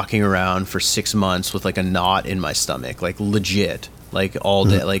like walking around for 6 months with like a knot in my stomach, like legit, like all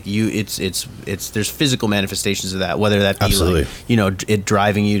day. Like it's there's physical manifestations of that, whether that be absolutely. Like, it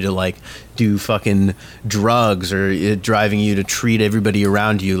driving you to like do fucking drugs, or it driving you to treat everybody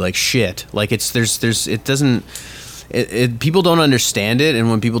around you like shit. Like people don't understand it,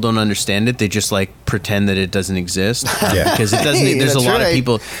 and when people don't understand it, they just like pretend that it doesn't exist. Yeah. Because it doesn't. There's a lot of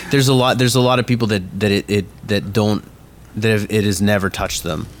people. There's a lot of people that it has never touched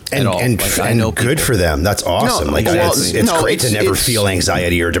them at all. And I know good for them. That's awesome. It's great to never feel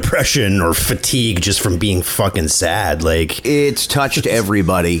anxiety or depression or fatigue just from being fucking sad. Like, it's touched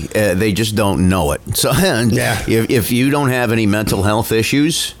everybody. They just don't know it. So if you don't have any mental health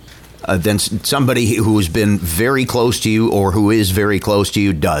issues, then somebody who's been very close to you or who is very close to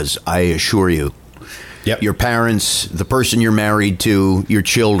you does. I assure you. Yep. Your parents, the person you're married to, your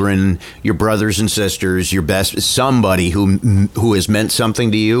children, your brothers and sisters, your best, somebody who has meant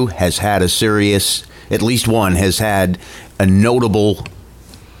something to you has had a serious, at least one has had a notable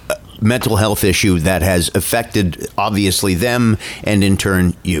mental health issue that has affected obviously them and in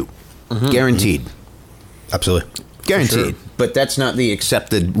turn you. Guaranteed. Absolutely. Guaranteed. Sure. But that's not the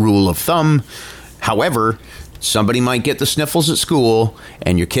accepted rule of thumb. However, somebody might get the sniffles at school,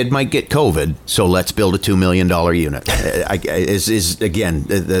 and your kid might get COVID. So let's build a $2 million unit.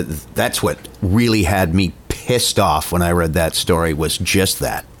 That's what really had me pissed off when I read that story. Was just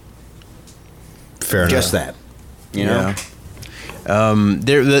that. Fair enough. Just that. You know. I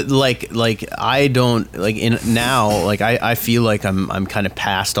don't like in now. Like I feel like I'm kind of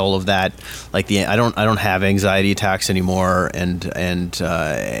past all of that. Like I don't have anxiety attacks anymore, and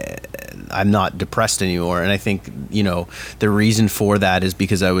I'm not depressed anymore. And I think the reason for that is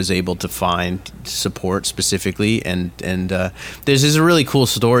because I was able to find support specifically. And there's a really cool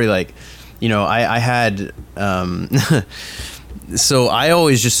story. Like I had. So I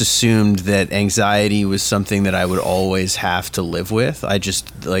always just assumed that anxiety was something that I would always have to live with. I just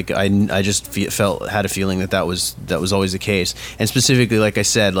had a feeling that was always the case. And specifically, like I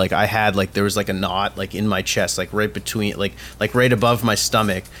said, like I had there was like a knot like in my chest, like right between like right above my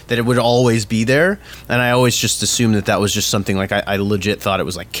stomach, that it would always be there. And I always just assumed that was just something like I legit thought it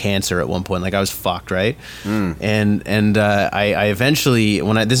was like cancer at one point. Like I was fucked, right? And I eventually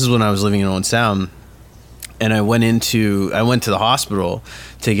this is when I was living in Owen Sound. And I went to the hospital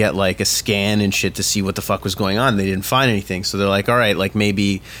to get like a scan and shit to see what the fuck was going on. They didn't find anything, so they're like, "All right, like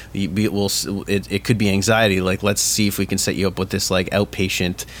maybe it could be anxiety. Like let's see if we can set you up with this like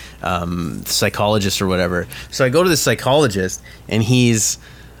outpatient psychologist or whatever." So I go to the psychologist, and he's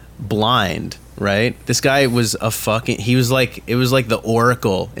blind. Right? This guy was it was like the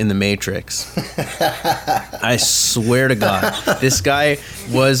Oracle in the Matrix. I swear to God, this guy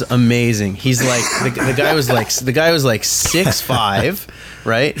was amazing. He's like, the guy was like 6'5",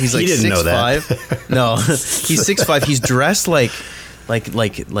 right? He's like 6'5". No, he's 6'5". He's dressed like the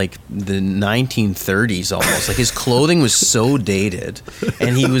 1930s almost. Like his clothing was so dated,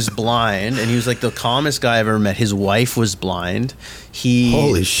 and he was blind, and he was like the calmest guy I've ever met. His wife was blind.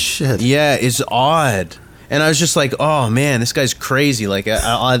 Holy shit. Yeah, it's odd. And I was just like, oh man, this guy's crazy. Like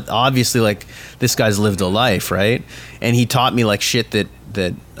obviously like this guy's lived a life, right? And he taught me like shit that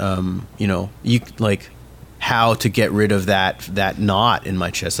you like how to get rid of that knot in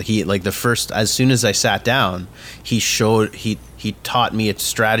my chest. Like as soon as I sat down, he taught me a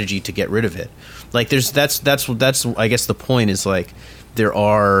strategy to get rid of it. Like that's I guess the point is like there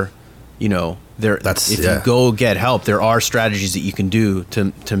are you know, if yeah. you go get help, there are strategies that you can do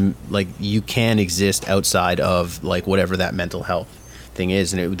to like, you can exist outside of like whatever that mental health thing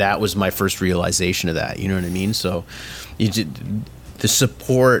is. And that was my first realization of that. You know what I mean? So the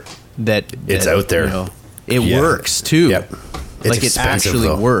support that it's out there. You know, it works too. Yep. Like it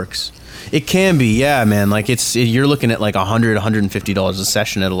actually works. It can be, yeah, man. Like you're looking at like $100, $150 a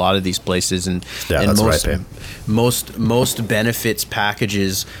session at a lot of these places, and that's most, what I pay. most benefits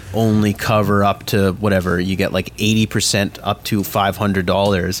packages only cover up to whatever you get, like 80% up to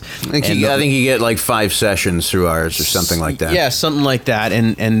 $500. I think you get like 5 sessions through ours or something like that. Yeah, something like that,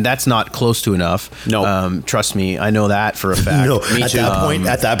 and that's not close to enough. No, trust me, I know that for a fact. No, Me at too.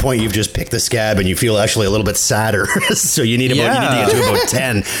 that point, you've just picked the scab, and you feel actually a little bit sadder. So you need to get to about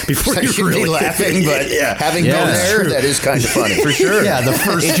 10 before I you're should really be laughing, but having Yeah. gone there, that is kind of funny. For sure. Yeah, the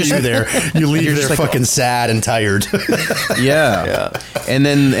first few there, you leave You're there just like, fucking sad and tired. Yeah. And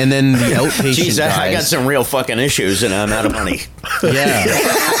then the outpatient Jeez, I got guys. some real fucking issues, and I'm out of money. Yeah.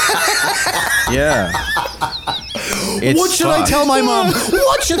 Yeah. It What should I sucks. tell my mom?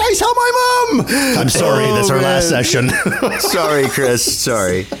 What should I tell my mom? I'm sorry, that's our last session. Sorry, Chris.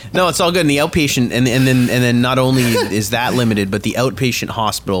 Sorry. No, it's all good. And the outpatient, and then not only is that limited, but the outpatient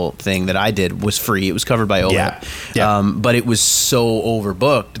hospital thing that I did was free. It was covered by OLED. Yeah. But it was so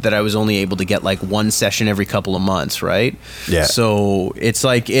overbooked that I was only able to get like one session every couple of months, right? Yeah. So it's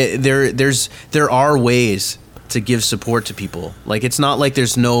like there are ways to give support to people. Like it's not like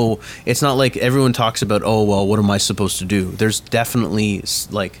everyone talks about, oh well, what am I supposed to do? There's definitely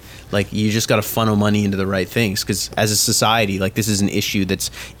like you just got to funnel money into the right things, because as a society, like this is an issue that's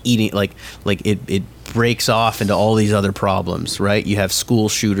eating like it breaks off into all these other problems, right? You have school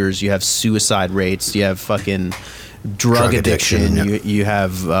shooters, you have suicide rates, you have fucking drug addiction, yeah. you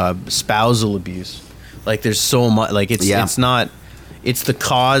have spousal abuse. Like there's so much, like it's not. It's the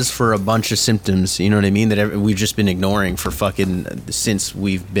cause for a bunch of symptoms, you know what I mean, that we've just been ignoring for fucking since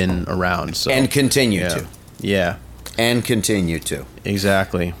we've been around. So And continue to. Yeah, And continue to.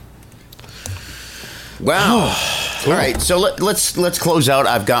 exactly. Wow. All right, so let's close out.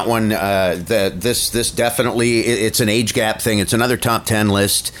 I've got one. This definitely, it's an age gap thing. It's another top 10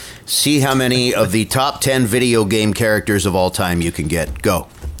 list. See how many of the top 10 video game characters of all time you can get. Go.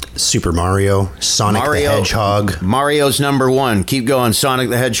 Super Mario, Sonic the Hedgehog. Mario's number 1. Keep going. Sonic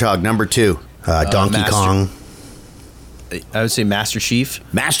the Hedgehog, number 2. Donkey Kong. I would say Master Chief.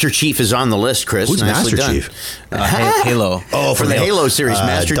 Master Chief is on the list, Chris. Who's Nicely Master done. Chief? Halo. Oh, For the Halo series,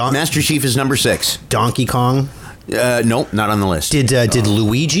 Master Chief is number 6. Donkey Kong. Nope, not on the list. Did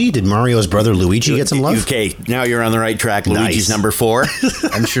Luigi? Did Mario's brother Luigi get some love? Okay, now you're on the right track. Luigi's number 4.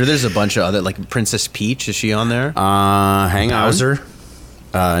 I'm sure there's a bunch of other, like Princess Peach. Is she on there? Hang on. Bowser.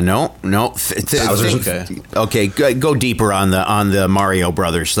 No. Bowser's Okay, go deeper on the Mario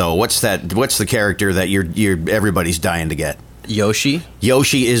Brothers though. What's the character that everybody's dying to get? Yoshi.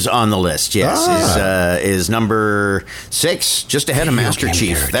 Yoshi is on the list. Yes, is number 6, just ahead of Master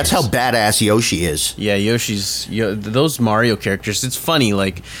Chief. characters. That's how badass Yoshi is. Yeah, those Mario characters. It's funny,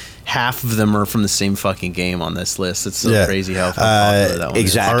 like half of them are from the same fucking game on this list. It's so crazy how popular that one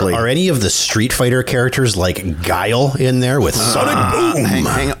exactly. Are any of the Street Fighter characters like Guile in there with Sonic Boom?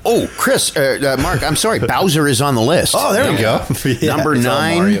 Hang on. Oh, Chris, Mark, I'm sorry. Bowser is on the list. Oh, there we go. Yeah. Number It's all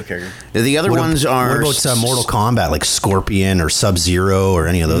 9. Mario characters. The other ones are. What about Mortal Kombat, like Scorpion or Sub-Zero or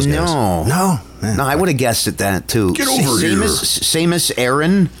any of those guys? No. Man. No, I would have guessed at that too. Get over here. Samus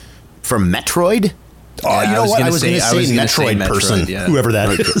Aran from Metroid. Oh, you know what? I was going to say Metroid person, yeah. whoever that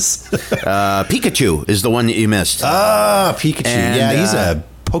is. Pikachu is the one that you missed. Pikachu. And, yeah, he's a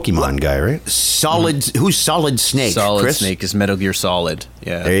Pokemon guy, right? Who's Solid Snake? Solid Chris? Snake is Metal Gear Solid.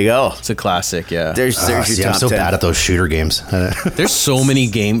 Yeah, There you go. It's a classic. Yeah, There's your See, top I'm so 10. bad at those shooter games. there's so many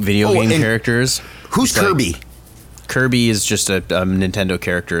video game and characters. Who's It's like- Kirby? Kirby is just a Nintendo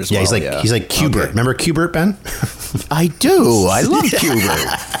character as Yeah, well. he's like Q*bert. Remember Q*bert, Ben? I do. I love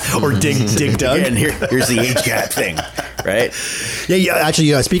Q*bert. Or Dig Dug? Again, here's the age gap thing, right? Yeah.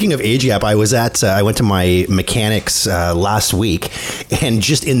 Actually, speaking of age gap, I went to my mechanics last week, and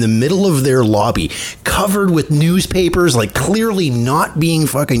just in the middle of their lobby, covered with newspapers, like clearly not being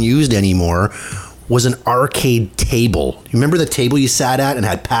fucking used anymore, was an arcade table. You remember the table you sat at and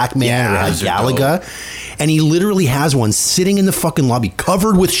had Pac-Man or had those are Galaga? And he literally has one sitting in the fucking lobby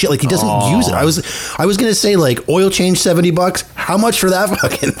covered with shit. Like he doesn't use it. I was gonna say like oil change $70. How much for that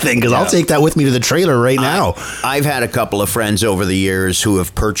fucking thing? Because I'll take that with me to the trailer right now. I've had a couple of friends over the years who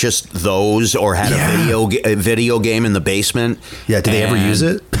have purchased those or had a video game in the basement. Yeah, do they ever use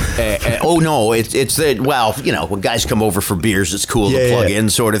it? Oh no, it's that. Well, when guys come over for beers, it's cool to plug in,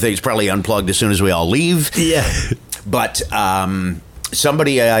 sort of thing. It's probably unplugged as soon as we all leave. Yeah. But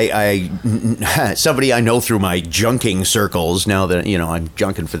somebody I know through my junking circles, now that I'm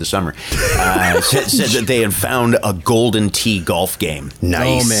junking for the summer, said that they had found a Golden Tee golf game.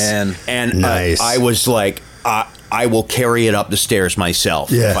 Nice. Oh man. And Nice. I was like, I will carry it up the stairs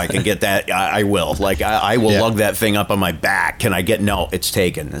myself. Yeah. If I can get that, I will. Like, I will lug that thing up on my back. Can I get? No, it's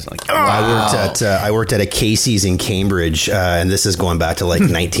taken. It's like, I worked at a Casey's in Cambridge, and this is going back to like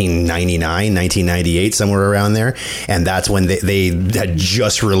 1999, 1998, somewhere around there. And that's when they had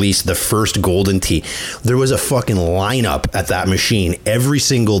just released the first Golden Tee. There was a fucking lineup at that machine every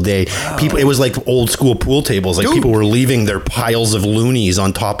single day. People, it was like old school pool tables. Like people were leaving their piles of loonies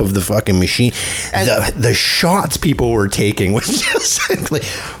on top of the fucking machine. And the shots people were taking was just like,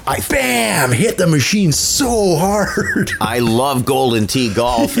 bam, hit the machine so hard. I love Golden Tee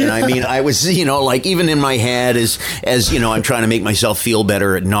golf, and I mean, I was, like even in my head as I'm trying to make myself feel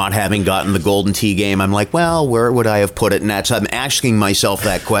better at not having gotten the Golden Tee game. I'm like, well, where would I have put it? And I'm asking myself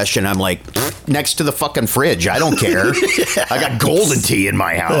that question. I'm like, next to the fucking fridge. I don't care. I got Golden Tee in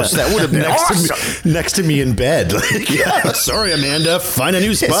my house. That would have been awesome. Next to me in bed. Like, sorry, Amanda, find a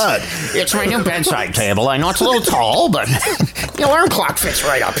new spot. It's my new bedside table. I know it's a little tall, but the alarm clock fits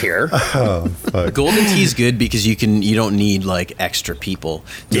right up here. Golden Tee's good because you don't need like extra people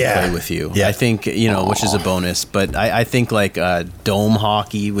to play with you. Yeah. I think which is a bonus, but I think like dome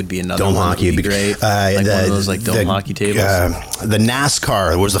hockey would be another Dome one hockey that would be great. Like one of those like dome hockey tables. The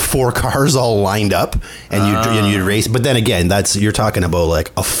NASCAR was the 4 cars all lined up, and you'd race. But then again, you're talking about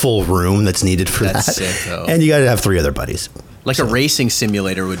like a full room that's needed for That's that. sick, though. And you got to have 3 other buddies. Like a racing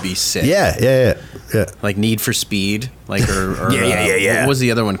simulator would be sick. Yeah. Like Need for Speed, like or Yeah. What was the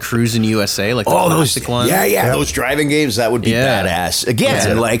other one? Cruising USA, like the classic one. Yeah. Those driving games, that would be badass.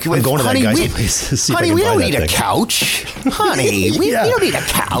 Again, like, I'm going to that honey, guy's place to see if I can we buy don't that need a thing. couch. Honey, we don't need a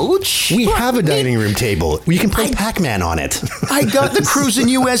couch. We have a dining room table. You can play Pac-Man on it. I got the Cruising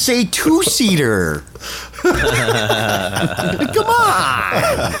USA 2-seater. Come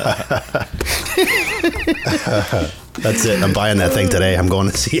on. That's it. I'm buying that thing today. I'm going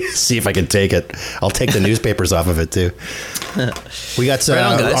to see if I can take it. I'll take the newspapers off of it too. We got Right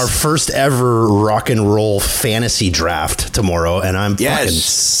on, guys. our first ever rock and roll fantasy draft tomorrow, and I'm fucking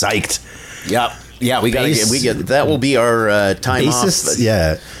psyched. Yep. Yeah, we get that will be our time Bassists,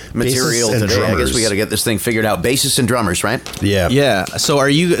 off material bassists and today. I guess drummers. we got to get this thing figured out. Bassists and drummers, right? Yeah. Yeah. So are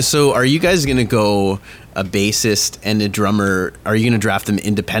you guys gonna go a bassist and a drummer? Are you gonna draft them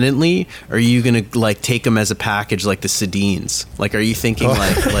independently? Or are you gonna like take them as a package like the Sedines? Like, are you thinking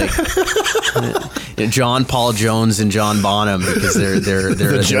like John Paul Jones and John Bonham because they're a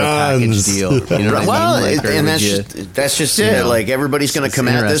package Johns. deal? You know what Well, I mean? Like, or and would that's just you it. know, Like, everybody's going to it's come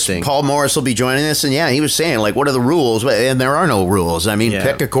at this. interesting. Paul Morris will be joining us, and he was saying, like, what are the rules? And there are no rules. I mean, Yeah.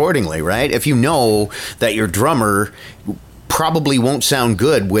 pick accordingly, right? If you know that your drummer probably won't sound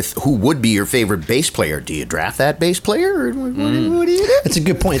good with who would be your favorite bass player, do you draft that bass player, or what do you do? That's a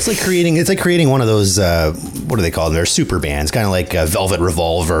good point. It's like creating one of those what do they call them? They're super bands, kind of like Velvet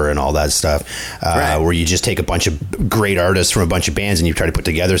Revolver and all that stuff, Right. where you just take a bunch of great artists from a bunch of bands and you try to put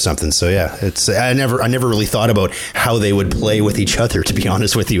together something. So yeah, I never really thought about how they would play with each other, to be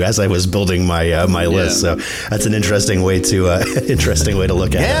honest with you, as I was building my my list. So that's an interesting way to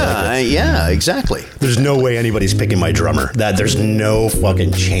look at it. Yeah, exactly. There's no way anybody's picking my drummer. That there's no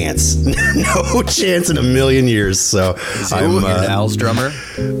fucking chance, no chance in a million years. So I'm Weird Al's drummer.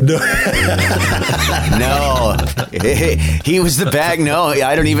 No, he was the back. No,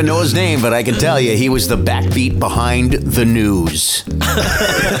 I don't even know his name, but I can tell you he was the backbeat behind the news.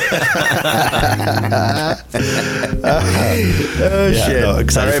 Oh shit! No,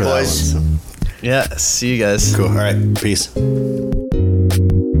 excited All for right, that boys. one. Yeah. See you guys. Cool. All right. Peace.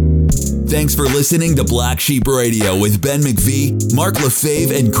 Thanks for listening to Black Sheep Radio with Ben McVie, Mark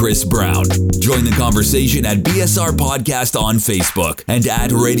Lefebvre, and Chris Brown. Join the conversation at BSR Podcast on Facebook and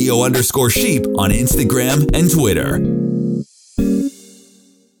at radio_sheep on Instagram and Twitter.